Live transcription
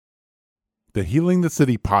The Healing the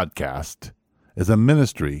City podcast is a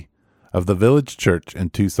ministry of the Village Church in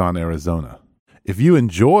Tucson, Arizona. If you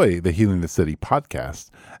enjoy the Healing the City podcast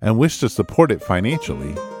and wish to support it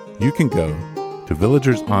financially, you can go to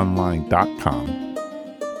villagersonline.com,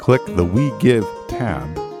 click the We Give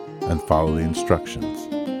tab, and follow the instructions.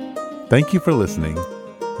 Thank you for listening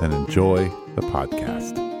and enjoy the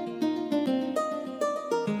podcast.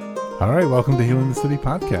 All right, welcome to Healing the City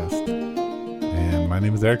podcast. And my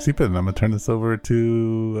name is Eric Siepen, and I'm going to turn this over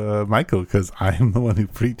to Michael because I am the one who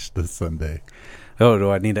preached this Sunday. Oh, do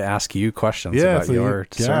I need to ask you questions about your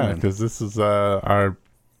sermon? Yeah, because this is our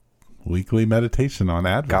weekly meditation on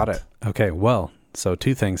Advent. Got it. Okay, well, so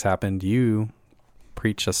two things happened. You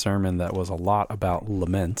preached a sermon that was a lot about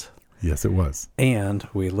lament. Yes, it was. And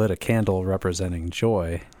we lit a candle representing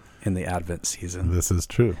joy in the Advent season. This is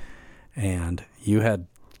true. And you had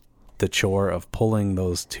the chore of pulling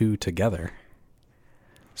those two together.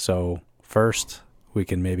 So first, we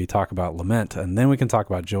can maybe talk about lament, and then we can talk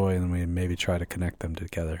about joy, and we maybe try to connect them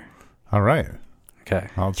together. All right. Okay.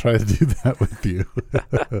 I'll try to do that with you.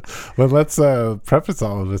 But let's preface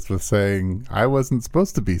all of this with saying I wasn't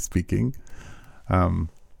supposed to be speaking.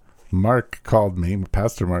 Mark called me,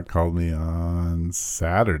 Pastor Mark called me on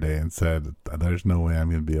Saturday and said, there's no way I'm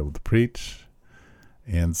going to be able to preach.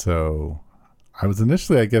 And so I was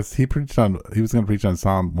initially, I guess, he was going to preach on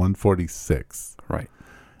Psalm 146. Right.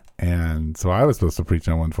 And so I was supposed to preach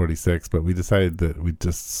on 146, but we decided that we'd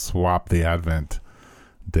just swap the Advent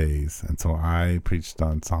days. And so I preached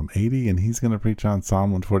on Psalm 80, and he's going to preach on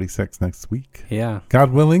Psalm 146 next week. Yeah.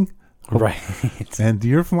 God willing. Right. And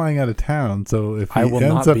you're flying out of town, so if he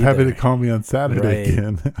ends up having to call me on Saturday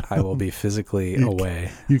again, I will be physically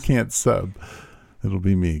away. You can't sub. It'll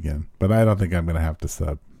be me again. But I don't think I'm going to have to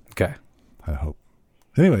sub. Okay. I hope.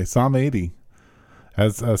 Anyway, Psalm 80.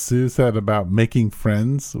 As Sue said about making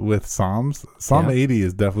friends with Psalms, Psalm 80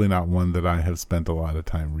 is definitely not one that I have spent a lot of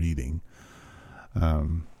time reading.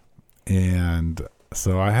 And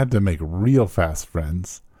so I had to make real fast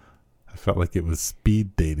friends. I felt like it was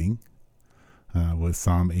speed dating with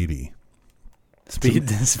Psalm 80. Speed,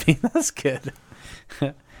 that's good.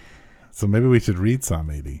 So maybe we should read Psalm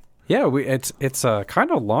 80. Yeah, it's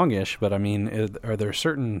kind of longish, but I mean, are there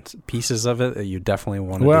certain pieces of it that you definitely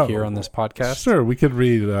wanted to hear on this podcast? Sure, we could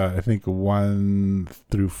read, I think, 1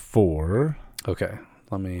 through 4. Okay,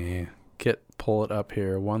 let me pull it up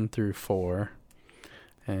here, 1 through 4.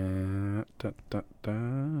 And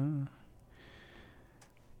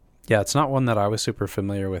yeah, it's not one that I was super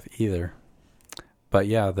familiar with either. But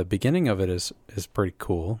yeah, the beginning of it is pretty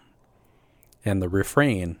cool. And the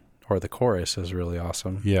refrain, or the chorus, is really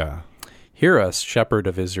awesome. Yeah. Hear us, shepherd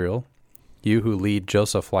of Israel, you who lead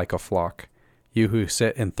Joseph like a flock, you who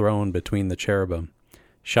sit enthroned between the cherubim.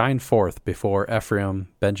 Shine forth before Ephraim,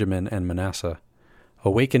 Benjamin, and Manasseh.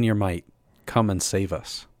 Awaken your might. Come and save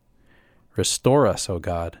us. Restore us, O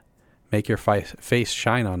God. Make your face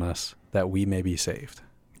shine on us, that we may be saved.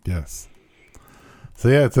 Yes. So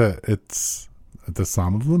yeah, it's a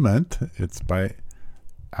Psalm of Lament. It's by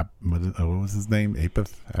what was his name? Asaph.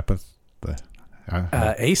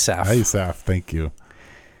 Asaph, thank you.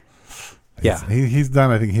 Yeah, he's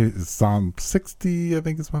done. I think he's Psalm 60. I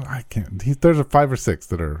think is one. I can't. There's 5 or 6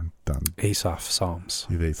 that are done. Asaph Psalms.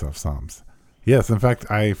 Asaph Psalms. Yes, in fact,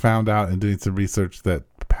 I found out in doing some research that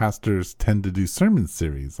pastors tend to do sermon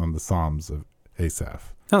series on the Psalms of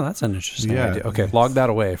Asaph. Oh, that's an interesting idea. Okay, log that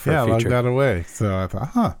away for future. Log that away. So I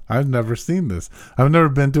thought, I've never seen this. I've never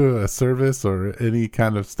been to a service or any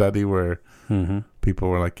kind of study where people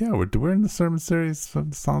were like, yeah, we're in the sermon series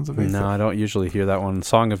from the Psalms of Asaph. No, I don't usually hear that one.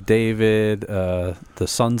 Song of David, the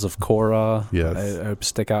Sons of Korah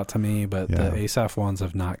stick out to me, but the Asaph ones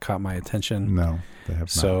have not caught my attention. No, they have not.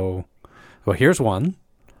 So, well, here's one.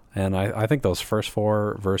 And I think those first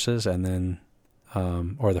 4 verses and then...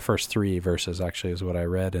 or the first 3 verses actually is what I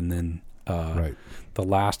read, and then the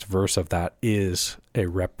last verse of that is a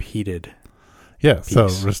repeated piece. So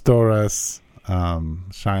restore us,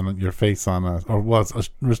 shine your face on us, or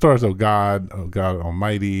restore us, O God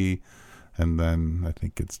Almighty, and then I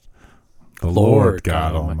think it's the Lord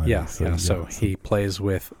God Almighty. So he plays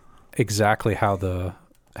with exactly how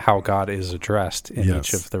God is addressed in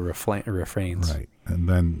each of the refrains. Right, and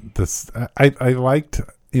then this I liked.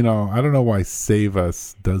 I don't know why save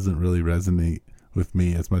us doesn't really resonate with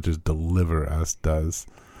me as much as deliver us does.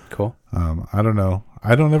 Cool. I don't know.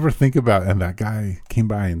 I don't ever think about, and that guy came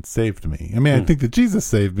by and saved me. I mean, I think that Jesus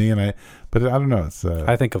saved me, but I don't know. It's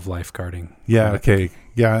I think of lifeguarding. Yeah. Okay.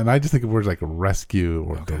 Yeah. And I just think of words like rescue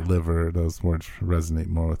or deliver. Those words resonate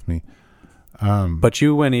more with me. But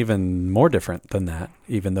you went even more different than that.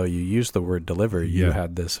 Even though you used the word deliver, you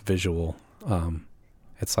had this visual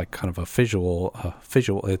It's like kind of a visual.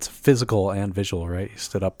 It's physical and visual, right? You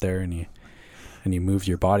stood up there and you moved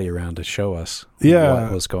your body around to show us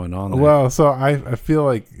what was going on there. Well, so I feel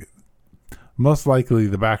like most likely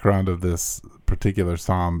the background of this particular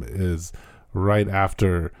psalm is right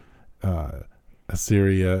after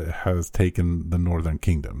Assyria has taken the northern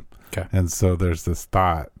kingdom. Okay. And so there's this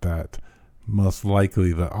thought that most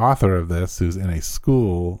likely the author of this, who's in a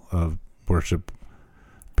school of worship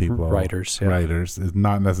people, writers, is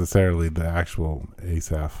not necessarily the actual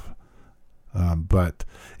Asaph. But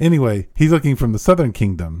anyway, he's looking from the southern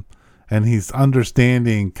kingdom, and he's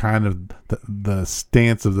understanding kind of the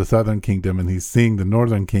stance of the southern kingdom, and he's seeing the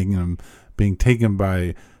northern kingdom being taken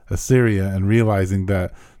by Assyria and realizing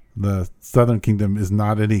that the southern kingdom is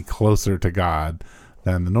not any closer to God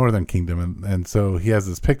than the northern kingdom. And so he has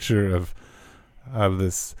this picture of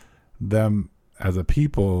this, them as a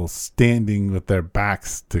people standing with their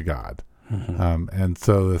backs to God. Mm-hmm. And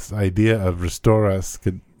so this idea of restore us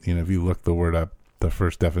could, if you look the word up, the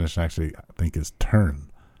first definition actually I think is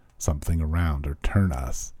turn something around or turn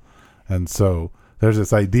us. And so there's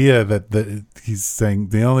this idea that he's saying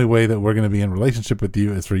the only way that we're going to be in relationship with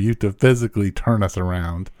you is for you to physically turn us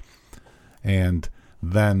around. And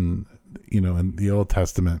then, in the Old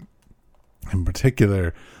Testament in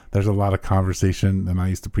particular, there's a lot of conversation, and I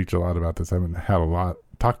used to preach a lot about this. I haven't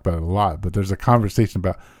talked about it a lot, but there's a conversation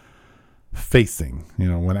about facing.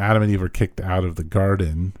 When Adam and Eve were kicked out of the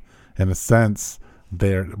garden, in a sense,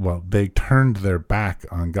 they turned their back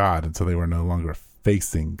on God, and so they were no longer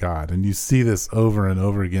facing God. And you see this over and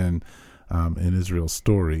over again in Israel's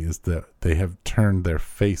story, is that they have turned their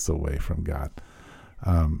face away from God.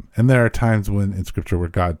 And there are times in Scripture where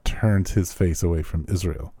God turns his face away from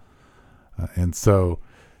Israel. And so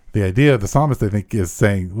the idea of the psalmist, I think, is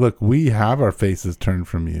saying, look, we have our faces turned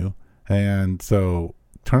from you, and so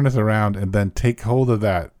turn us around and then take hold of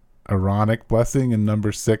that Aaronic blessing in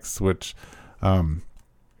number 6, which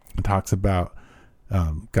talks about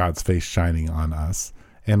God's face shining on us.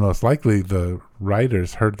 And most likely the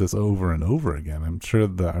writers heard this over and over again. I'm sure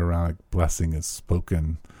the Aaronic blessing is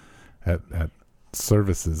spoken at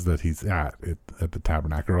services that he's at the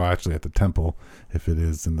tabernacle, or actually at the temple, if it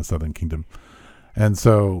is in the southern kingdom. And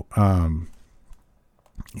so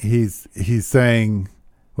he's saying,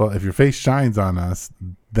 well, if your face shines on us,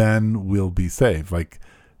 then we'll be saved. Like,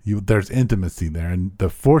 there's intimacy there, and the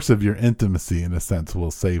force of your intimacy, in a sense,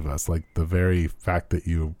 will save us. Like the very fact that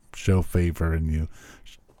you show favor and you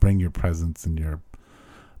bring your presence and your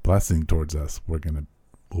blessing towards us, we'll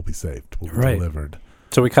be saved. We'll be delivered.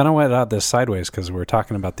 So we kind of went out this sideways because we're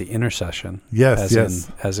talking about the intercession. Yes,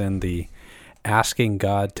 as in the asking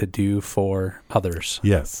God to do for others.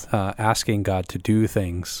 Yes. Asking God to do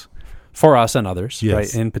things for us and others. Yes.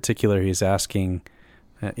 Right. In particular, he's asking,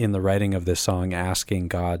 in the writing of this song, asking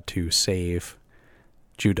God to save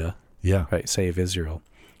Judah. Yeah. Right. Save Israel,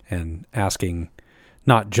 and asking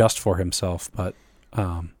not just for himself, but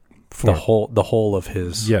the whole of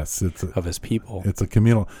his of his people. It's a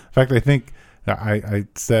communal. In fact, I think. I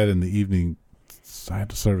said in the evening, I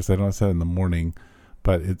had a service, I don't say it in the morning,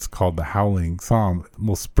 but it's called the Howling Psalm.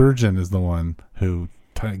 Well, Spurgeon is the one who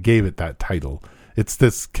gave it that title. It's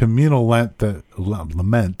this communal lament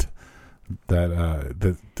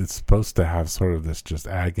that's supposed to have sort of this just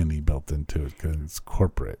agony built into it because it's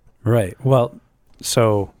corporate. Right. Well,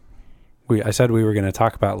 so I said we were going to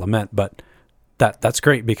talk about lament, but that's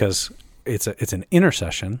great because it's an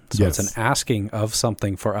intercession, so it's an asking of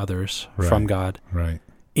something for others from God,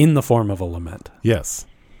 in the form of a lament. Yes,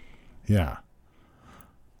 yeah,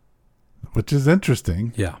 which is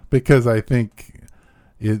interesting. Yeah, because I think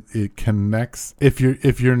it connects. If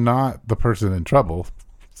you're not the person in trouble,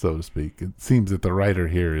 so to speak, it seems that the writer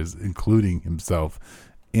here is including himself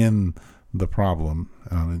in the problem,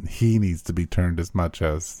 and he needs to be turned as much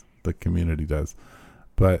as the community does,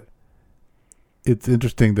 but. It's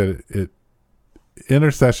interesting that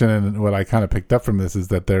intercession, and what I kind of picked up from this is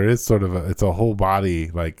that there is sort of it's a whole body,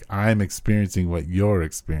 like I'm experiencing what you're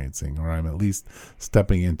experiencing, or I'm at least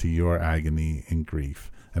stepping into your agony and grief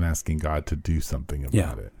and asking God to do something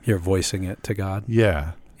about it. You're voicing it to God.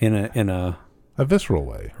 Yeah. In a visceral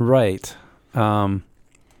way. Right. And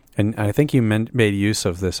I think you made use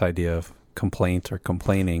of this idea of complaint or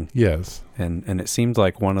complaining. Yes. And it seemed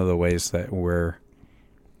like one of the ways that we're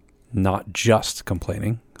not just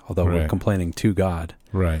complaining, although we're complaining to God.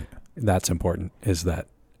 Right. That's important, is that,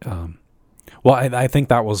 I think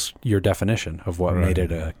that was your definition of what made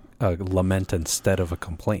it a lament instead of a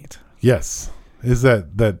complaint. Yes. Is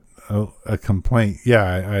that a complaint?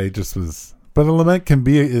 Yeah, I just was But a lament can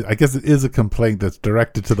be, I guess it is a complaint that's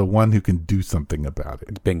directed to the one who can do something about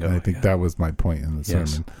it. Bingo. And I think that was my point in the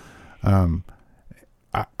Yes. sermon.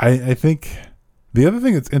 I think the other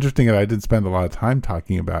thing that's interesting that I did spend a lot of time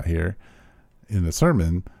talking about here in the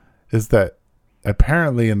sermon is that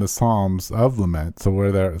apparently in the Psalms of lament, so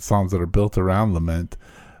where there are Psalms that are built around lament,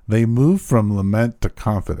 they move from lament to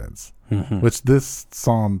confidence, which this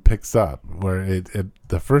psalm picks up, where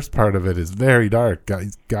the first part of it is very dark.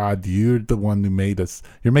 God, you're the one who made us.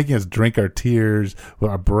 You're making us drink our tears,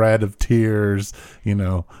 our bread of tears.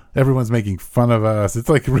 Everyone's making fun of us. It's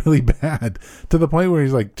like really bad, to the point where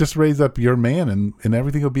he's like, just raise up your man and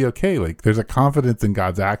everything will be okay. Like there's a confidence in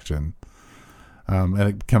God's action. And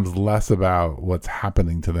it becomes less about what's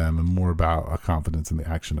happening to them and more about a confidence in the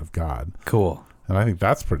action of God. Cool. And I think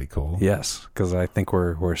that's pretty cool. Yes, because I think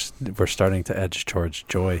we're starting to edge towards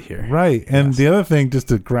joy here. Right. And Yes. the other thing, just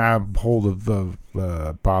to grab hold of the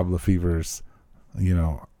Bob Lefevre's,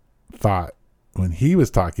 thought when he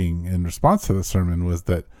was talking in response to the sermon, was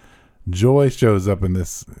that joy shows up in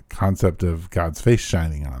this concept of God's face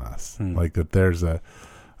shining on us. Like that there's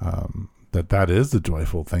that is the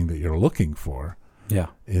joyful thing that you're looking for. Yeah.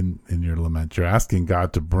 In your lament. You're asking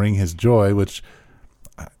God to bring his joy, which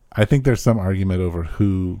I think there's some argument over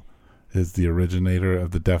who is the originator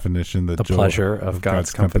of the definition that The joy pleasure of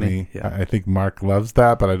God's company. Yeah. I think Mark loves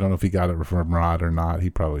that, but I don't know if he got it from Rod or not. He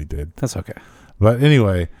probably did. That's okay. But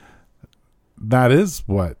anyway, that is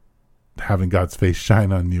what having God's face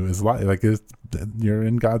shine on you is like. Like you're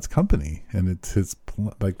in God's company, and it's his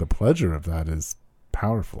the pleasure of that is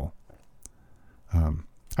powerful.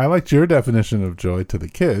 I liked your definition of joy to the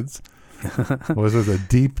kids. Was it a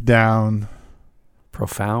deep down,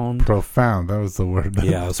 profound? That was the word.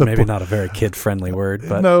 Yeah, it's maybe not a very kid-friendly word,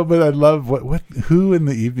 but no. But I love who in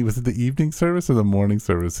the evening, was it the evening service or the morning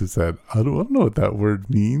service, who said, I don't know what that word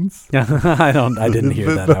means. I didn't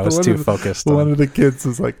hear that. I was too focused. One of the kids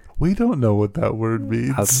was like, we don't know what that word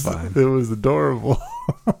means. That's fine. It was adorable.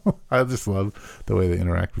 I just love the way they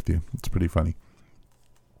interact with you. It's pretty funny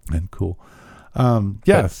and cool.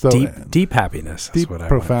 So deep happiness, deep, is what I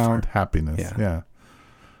profound went for. happiness. Yeah,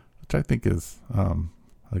 which I think is a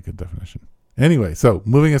good definition. Anyway, so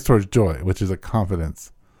moving us towards joy, which is a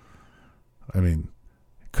confidence. I mean,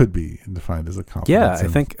 it could be defined as a confidence. Yeah,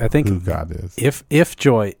 I think who God is. If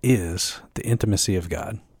joy is the intimacy of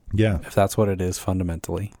God, Yeah, if that's what it is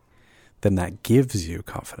fundamentally, then that gives you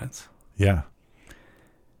confidence. yeah,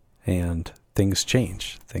 And things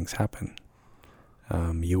change, things happen.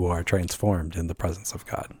 You are transformed in the presence of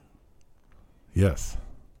God. yes,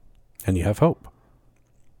 And you have hope.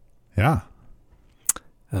 yeah.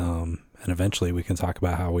 And eventually we can talk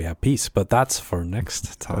about how we have peace, but that's for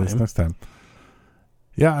next time. That's next time.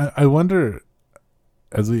 Yeah, I wonder,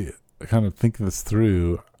 as we kind of think this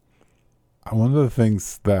through, one of the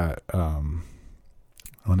things that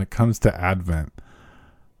when it comes to Advent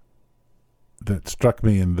that struck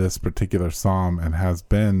me in this particular psalm, and has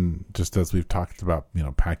been just as we've talked about,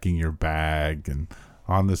 packing your bag and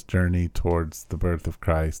on this journey towards the birth of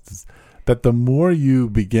Christ, is that the more you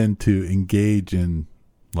begin to engage in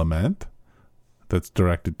lament that's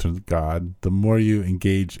directed to God, the more you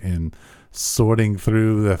engage in sorting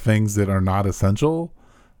through the things that are not essential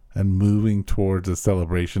and moving towards a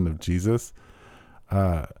celebration of Jesus,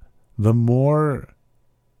 the more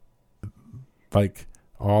like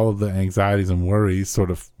all of the anxieties and worries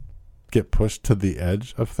sort of get pushed to the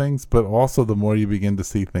edge of things, but also the more you begin to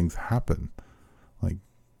see things happen. Like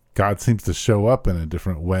God seems to show up in a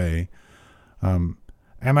different way. And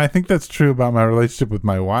I think that's true about my relationship with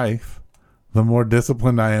my wife. The more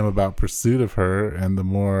disciplined I am about pursuit of her, and the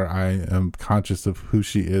more I am conscious of who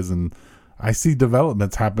she is, and I see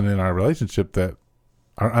developments happen in our relationship that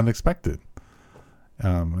are unexpected.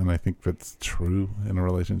 And I think that's true in a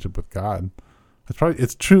relationship with God.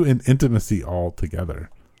 It's true in intimacy altogether.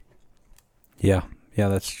 Yeah,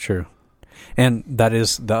 that's true. And that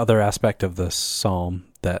is the other aspect of this psalm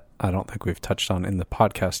that I don't think we've touched on in the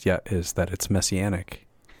podcast yet, is that it's messianic.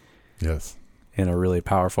 Yes. In a really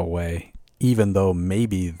powerful way, even though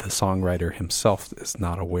maybe the songwriter himself is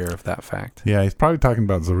not aware of that fact. Yeah, he's probably talking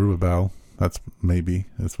about Zerubbabel. That's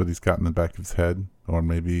what he's got in the back of his head. Or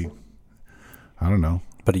maybe, I don't know.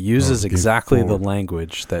 But he uses exactly the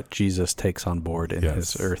language that Jesus takes on board in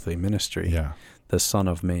his earthly ministry. Yeah. The Son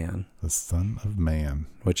of Man. The Son of Man.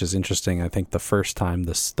 Which is interesting. I think the first time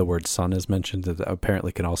the word son is mentioned, it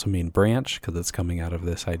apparently can also mean branch, because it's coming out of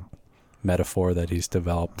this metaphor that he's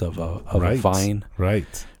developed of a vine.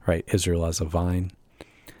 Right. Israel as a vine.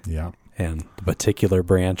 Yeah. And the particular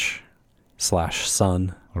branch /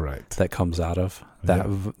 son right. that comes out of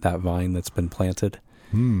that vine that's been planted.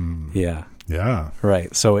 Yeah. Yeah.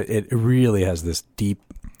 Right. So it really has this deep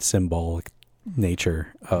symbolic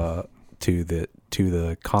nature to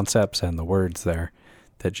the concepts and the words there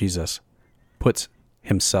that Jesus puts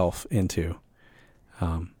himself into,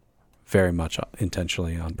 very much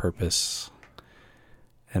intentionally, on purpose,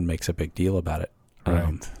 and makes a big deal about it.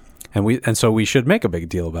 Right. And so we should make a big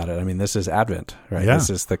deal about it. I mean, this is Advent, right? Yeah. This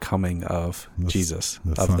is the coming of Jesus,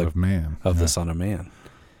 the of Son of Man. the Son of Man.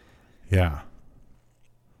 Yeah.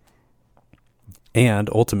 And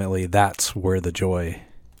ultimately, that's where the joy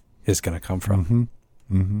is going to come from.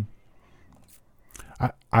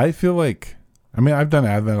 I feel like, I mean, I've done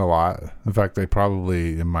Advent a lot. In fact, I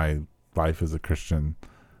probably, in my life as a Christian,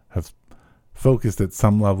 have focused at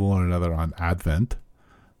some level or another on Advent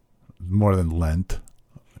more than Lent,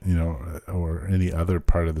 or any other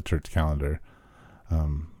part of the church calendar.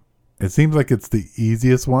 It seems like it's the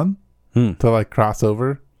easiest one to like cross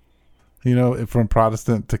over. From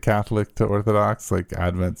Protestant to Catholic to Orthodox, like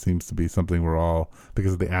Advent seems to be something we're all,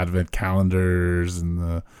 because of the Advent calendars and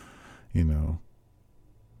the,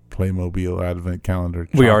 Playmobil Advent calendar.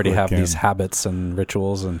 We already have these habits and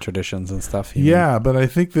rituals and traditions and stuff. Yeah, but I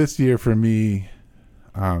think this year for me,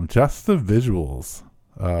 just the visuals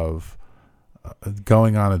of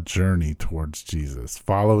going on a journey towards Jesus,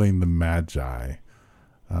 following the Magi.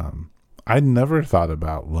 I'd never thought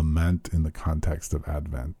about lament in the context of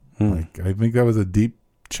Advent. Like, I think that was a deep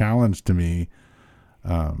challenge to me,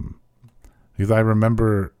 because I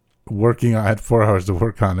remember I had 4 hours to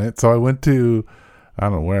work on it. So I went to, I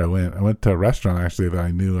don't know where I went. I went to a restaurant actually that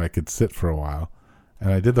I knew I could sit for a while.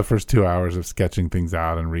 And I did the first 2 hours of sketching things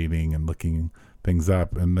out and reading and looking things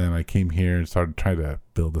up. And then I came here and started trying to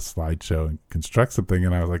build a slideshow and construct something.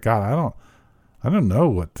 And I was like, God, I don't know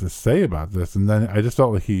what to say about this. And then I just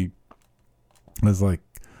felt like he was like,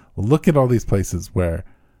 well, look at all these places where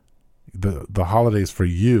the holidays for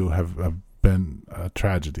you have been a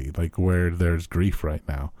tragedy, like where there's grief right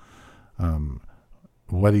now.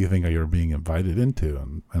 What do you think you're being invited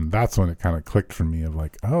into? And that's when it kind of clicked for me of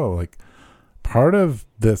like, oh, like part of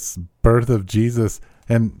this birth of Jesus,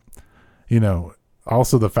 and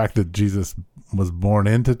also the fact that Jesus was born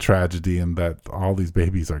into tragedy and that all these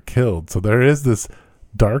babies are killed. So there is this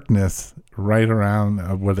darkness right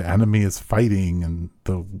around where the enemy is fighting, and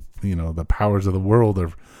the powers of the world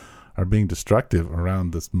are being destructive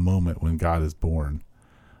around this moment when God is born.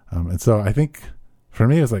 And so I think for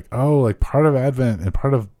me, it's like, like part of Advent and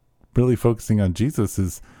part of really focusing on Jesus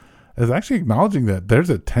is actually acknowledging that there's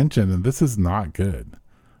a tension and this is not good.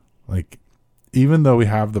 Like, even though we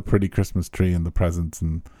have the pretty Christmas tree and the presents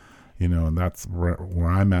and, and that's where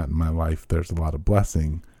I'm at in my life, there's a lot of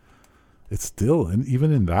blessing. It's still, and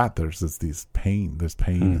even in that, there's there's pain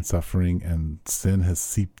and suffering, and sin has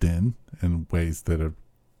seeped in ways that are,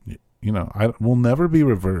 I will never be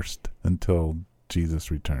reversed until Jesus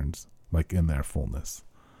returns, like in their fullness.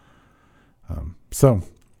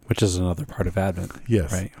 Which is another part of Advent.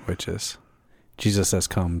 Yes. Right. Which is Jesus has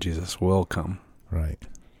come, Jesus will come. Right.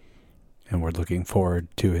 And we're looking forward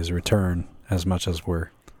to his return as much as we're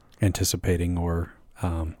anticipating or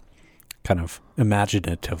kind of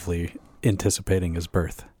imaginatively anticipating his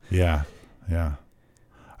birth. Yeah. Yeah.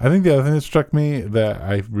 I think the other thing that struck me that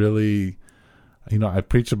I really, I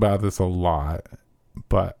preach about this a lot,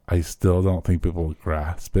 but I still don't think people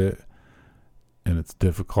grasp it. And it's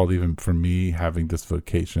difficult even for me having this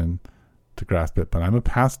vocation to grasp it. But I'm a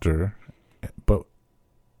pastor, but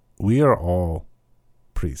we are all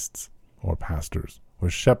priests or pastors. We're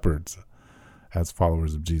shepherds as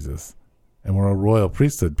followers of Jesus. And we're a royal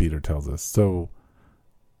priesthood, Peter tells us. So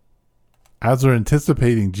as we're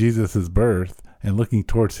anticipating Jesus' birth and looking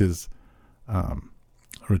towards his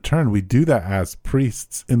return, we do that as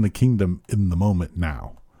priests in the kingdom in the moment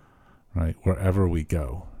now, right? Wherever we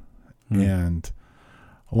go. And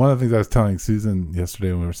one of the things I was telling Susan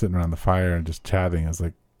yesterday when we were sitting around the fire and just chatting, I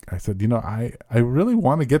said, I really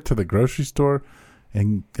want to get to the grocery store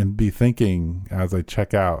and be thinking as I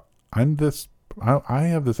check out, I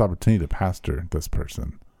have this opportunity to pastor this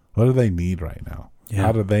person. What do they need right now? Yeah.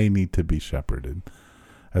 How do they need to be shepherded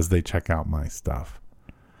as they check out my stuff?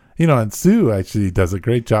 And Sue actually does a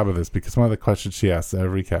great job of this, because one of the questions she asks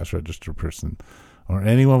every cash register person or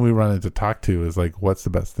anyone we run into talk to is like, what's the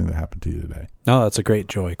best thing that happened to you today? Oh, that's a great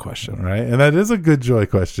joy question. Right. And that is a good joy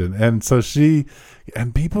question. And so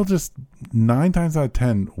people just 9 times out of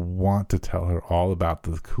 10 want to tell her all about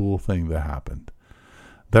the cool thing that happened.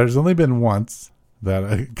 There's only been once that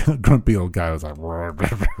a grumpy old guy was like,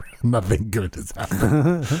 nothing good has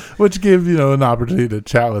happened, which gave, an opportunity to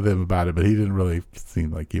chat with him about it, but he didn't really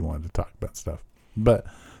seem like he wanted to talk about stuff. But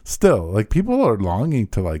still, like, people are longing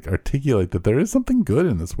to, like, articulate that there is something good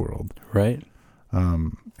in this world. Right.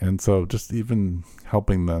 And so just even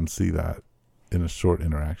helping them see that in a short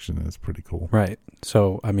interaction is pretty cool. Right.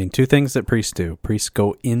 So, I mean, two things that priests do. Priests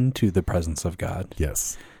go into the presence of God.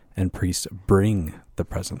 Yes. And priests bring the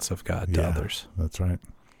presence of God to others. That's right.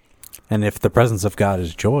 And if the presence of God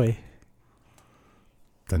is joy,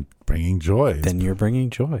 then bringing joy. Then you're bringing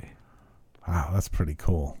joy. Wow, that's pretty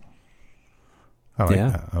cool. I like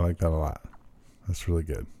that. I like that a lot. That's really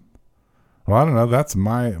good. Well, I don't know. That's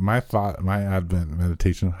my thought, my Advent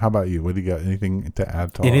meditation. How about you? What do you got? Anything to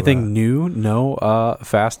add to all Anything of that? new? No.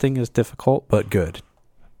 Fasting is difficult, but good.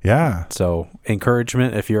 Yeah. So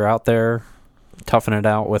encouragement, if you're out there, toughing it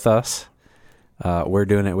out with us. We're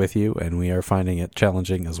doing it with you, and we are finding it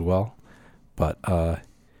challenging as well, but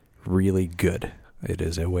really good. It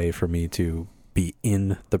is a way for me to be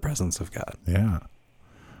in the presence of God. Yeah.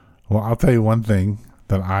 Well, I'll tell you one thing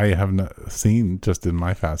that I have seen just in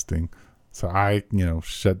my fasting. So I,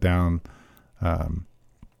 shut down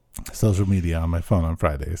social media on my phone on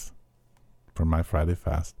Fridays for my Friday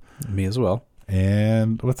fast. Me as well.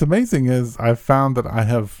 And what's amazing is I've found that I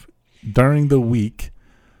have, during the week,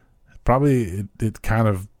 probably it kind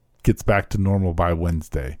of gets back to normal by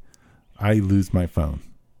Wednesday. I lose my phone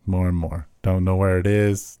more and more. Don't know where it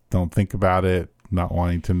is. Don't think about it. Not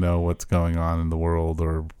wanting to know what's going on in the world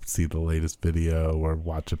or see the latest video or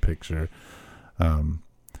watch a picture.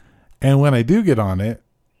 And when I do get on it,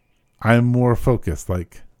 I'm more focused.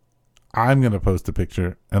 Like, I'm going to post a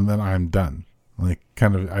picture and then I'm done. Like,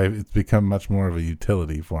 it's become much more of a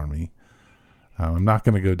utility for me. I'm not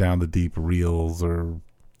going to go down the deep reels or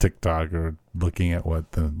TikTok or looking at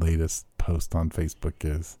what the latest post on Facebook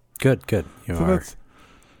is. Good. It's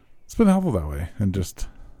been helpful that way. And just...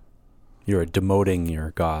 You're demoting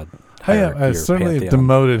your God. I certainly have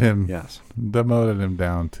demoted him. Yes. Demoted him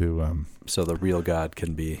down to... so the real God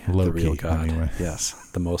can be the real God. Anyway.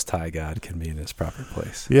 Yes. The Most High God can be in his proper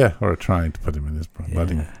place. Yeah, or trying to put him in his proper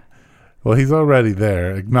place. Well, he's already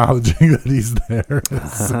there, acknowledging that he's there.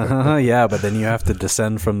 Yeah, but then you have to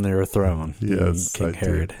descend from their throne. Yes, King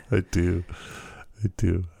Herod. I do have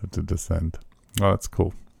to descend. Oh, that's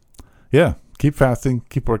cool. Yeah, keep fasting,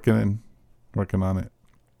 keep working on it.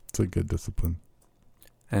 It's a good discipline.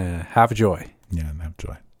 Have joy. Yeah, and have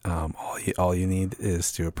joy. All you need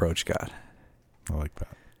is to approach God. I like that.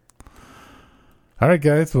 All right,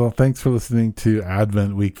 guys. Well, thanks for listening to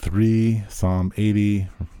Advent Week 3, Psalm 80.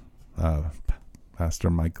 Pastor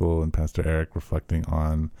Michael and Pastor Eric reflecting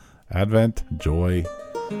on Advent, joy,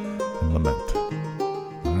 and lament.